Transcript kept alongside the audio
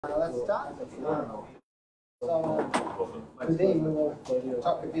Let's start. So today we will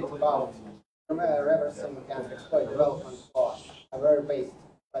talk a bit about firmware reversing and exploit development for AVR-based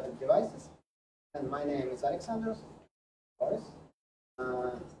embedded devices. And my name is Alexander, Boris.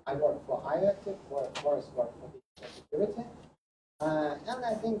 I work for IoT, Boris works for digital security. And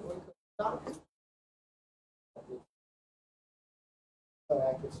I think we could start. So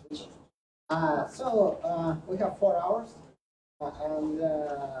I could switch. We have 4 hours. And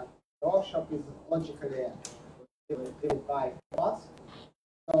the workshop is logically divided by parts.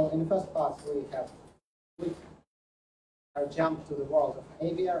 So in the first part, we have our jump to the world of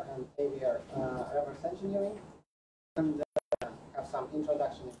AVR and AVR reverse engineering, and have some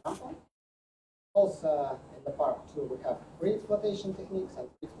introduction example. Also, in the part 2, we have pre-exploitation techniques and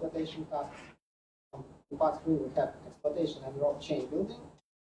exploitation tasks. In part 3, we have exploitation and rope chain building,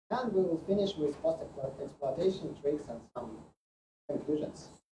 and we will finish with post-exploitation tricks and some conclusions.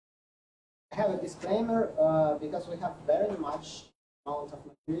 I have a disclaimer because we have very much amount of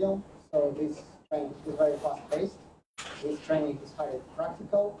material, so this training is very fast-paced. This training is highly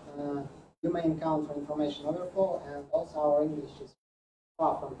practical. You may encounter information overflow, and also our English is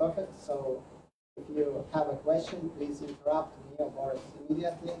far from perfect. So if you have a question, please interrupt me or Boris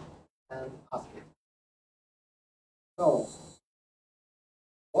immediately and ask it. So,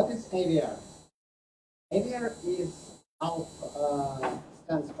 what is AVR? AVR is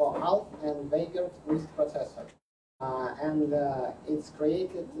stands for Alf and Weigert RISC processor, and it's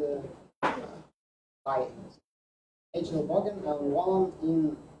created by H.L. Bogan and Wallen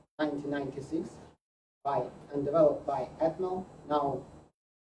in 1996 and developed by Atmel. Now,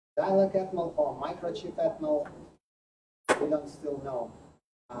 dialog Atmel or microchip Atmel, we don't still know.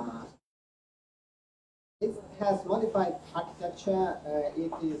 It has modified architecture.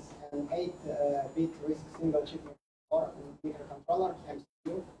 It is an 8-bit RISC single chip microcontroller,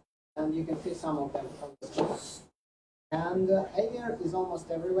 MCU, and you can see some of them on the screen. And AVR is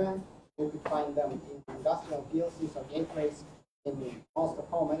almost everywhere. You could find them in industrial PLCs or gateways, in most of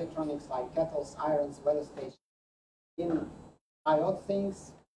home electronics like kettles, irons, weather stations, in IoT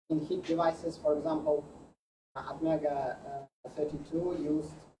things, in heat devices, for example, Atmega 32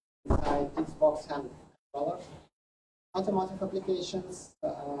 used inside Xbox hand controllers, automotive applications,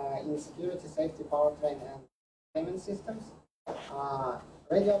 in security, safety, powertrain, and payment systems,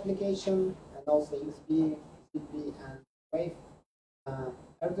 radio application, and also USB, ZigBee, and Wave,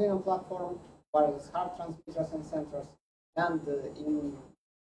 Arduino platform, wireless hard transmitters and sensors, and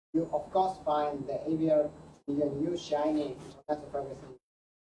you of course find the AVR new shiny Internet of Everything,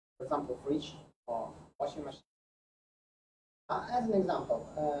 for example, fridge or washing machine. As an example,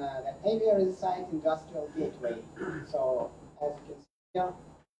 the AVR is inside industrial gateway. So as you can see here,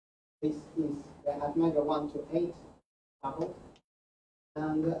 this is the Atmega 1 to 8 coupled,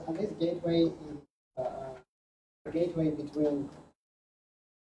 and this gateway is a gateway between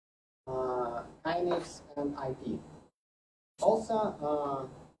Hynix and IP. Also,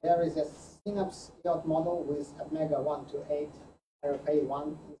 there is a Synapse IoT model with Atmega 1 to 8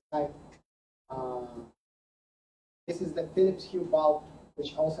 RFA1 inside. This is the Philips Hue bulb,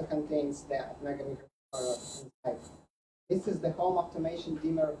 which also contains the Atmega microcontroller inside. This is the home automation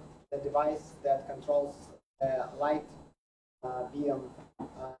dimmer, the device that controls the light beam,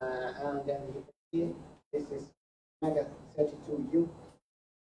 and then you can see this is Atmega 32U.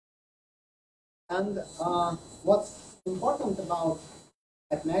 And what's important about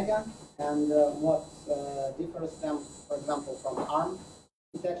Atmega and what differs them, for example, from ARM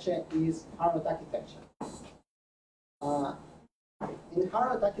architecture is hardware architecture. In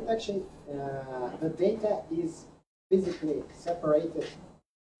hardware architecture, the data is physically separated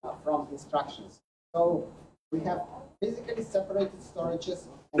from instructions. So we have physically separated storages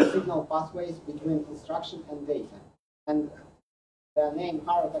and signal pathways between instruction and data. And the name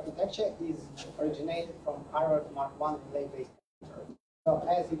hardware architecture is originated from hardware Mark I relay-based computer. So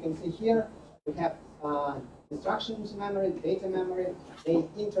as you can see here, we have instructions memory, data memory. They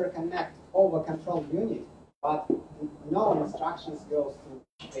interconnect over control unit, but no instructions goes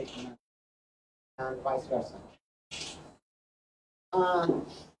to data memory, and vice versa.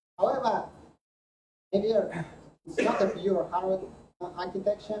 However, AVR is not a pure hardware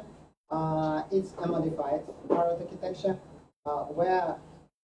architecture. It's a modified hardware architecture where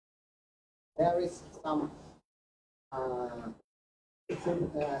there is some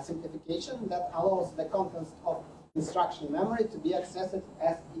simplification that allows the contents of instruction memory to be accessed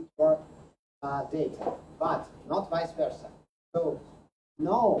as it were data, but not vice versa. So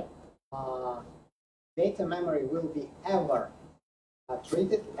no data memory will be ever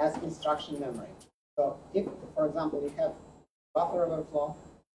treated as instruction memory. So if, for example, you have buffer overflow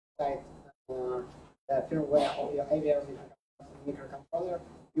inside the firmware of your AVR microcontroller,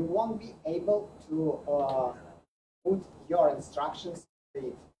 you won't be able to put your instructions into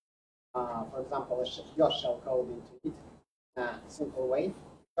it. For example, your shell code into it in a simple way,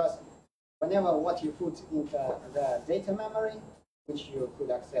 because whenever what you put into the data memory, which you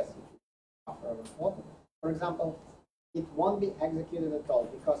could access after overflow, for example, it won't be executed at all,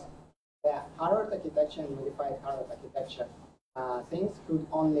 because the hard architecture and modified hard architecture things could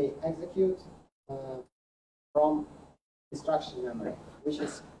only execute from instruction memory, which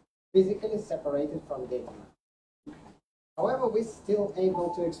is physically separated from data memory. However, we're still able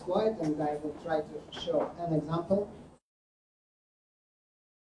to exploit, and I will try to show an example.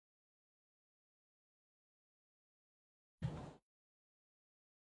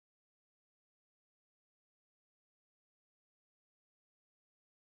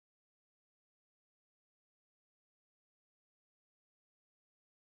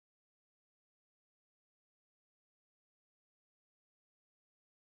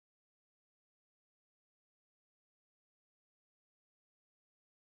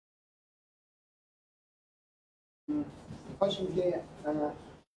 Unfortunately, a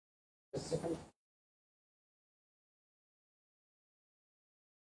second.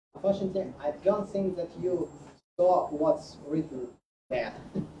 Unfortunately, I don't think that you saw what's written there.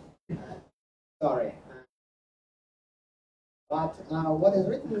 Sorry. But what is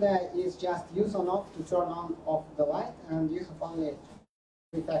written there is just use on off to turn on off the light, and you have only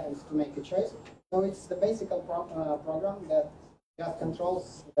 3 seconds to make a choice. So it's the basic program that just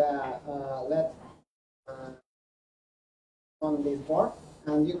controls the LED on this board,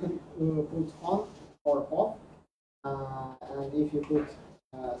 and you can put on or off. And if you put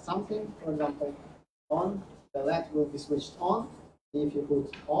something, for example, on, the LED will be switched on. If you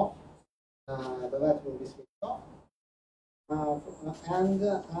put off, the LED will be switched off. The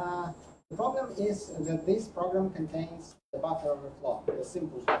problem is that this program contains the buffer overflow, the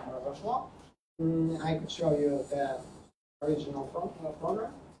simple buffer overflow. I could show you the original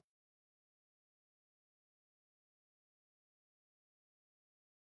program.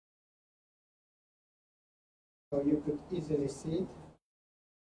 So you could easily see it.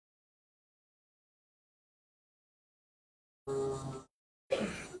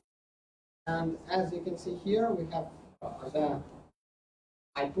 And as you can see here, we have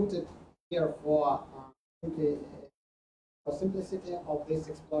I put it here for simplicity of this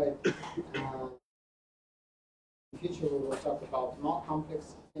exploit. In future, we will talk about more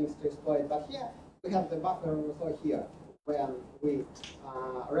complex things to exploit. But here we have the buffer overflow here, when we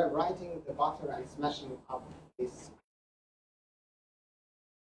rewriting the buffer and smashing up this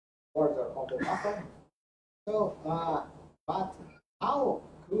border of the buffer. So, but how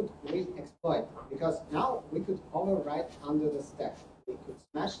could we exploit? Because now we could overwrite under the stack. We could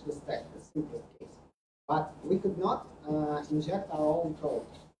smash the stack, the simplest case. But we could not inject our own code.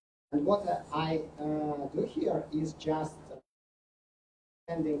 And what I do here is just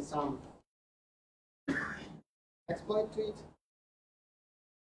sending some exploit to it.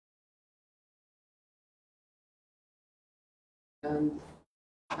 And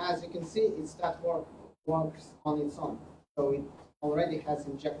as you can see, it works on its own. So it already has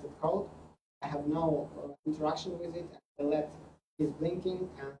injected code. I have no interaction with it. The LED is blinking,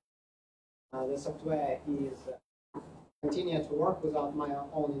 and the software is continue to work without my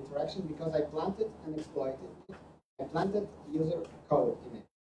own interaction, because I planted and exploited it. I planted user code in it.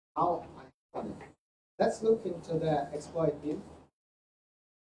 How I done it. Let's look into the exploit bin.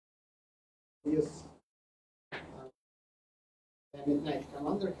 Use the Midnight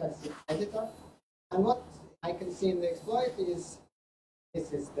Commander has the editor, and what I can see in the exploit is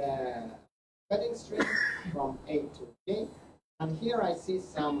this is the heading string from A to K, and here I see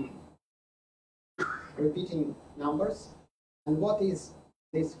some repeating numbers. And what is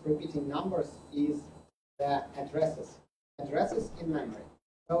this repeating numbers is the addresses in memory.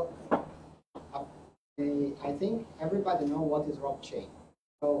 So I think everybody know what is rob chain.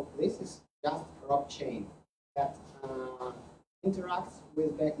 So this is just rob chain that interacts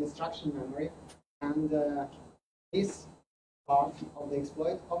with the instruction memory, and this part of the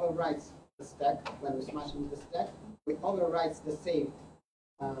exploit overwrites the stack. When we smash into the stack, we overwrites the saved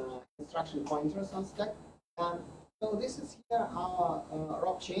instruction pointers on stack. And so this is here our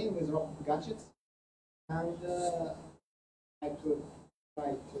rob chain with rob gadgets, and I could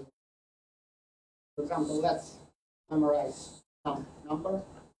try to, for example, let's memorize some numbers.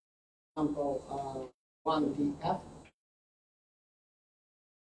 For example, 1DF.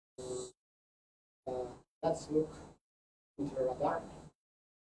 Let's look into the radar.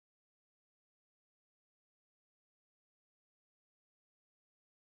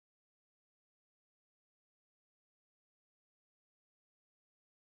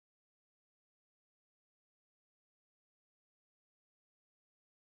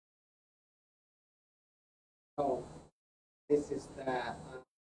 So this is the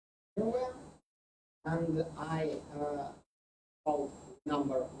firmware, and I called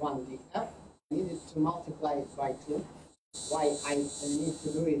number 1df. I needed to multiply it by 2. Why I need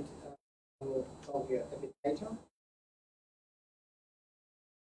to do it, I will tell you a bit later.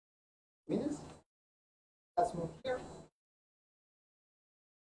 Minutes. Let's move here.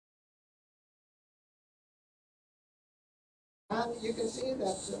 And you can see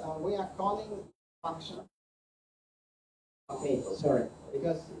that we are calling function. Okay, sorry,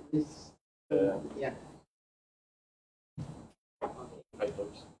 because this, yeah.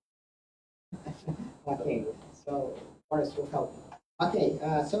 Okay, so Boris will help. Okay,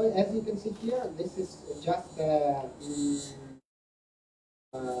 so as you can see here, this is just a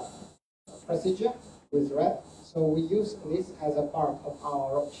procedure with red. So we use this as a part of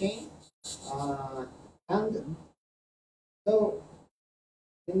our chain. And so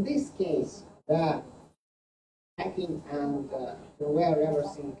in this case, the hacking and firmware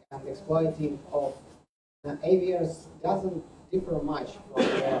reversing and exploiting of AVRs doesn't differ much from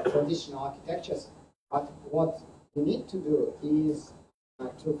the traditional architectures, but what we need to do is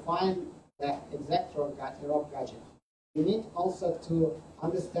to find the exact wrong gadget. You need also to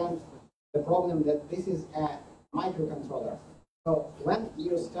understand the problem that this is a microcontroller. So when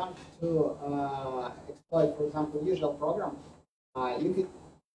you start to exploit, for example, usual program, you could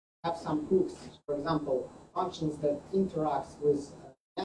have some hooks, for example, functions that interacts with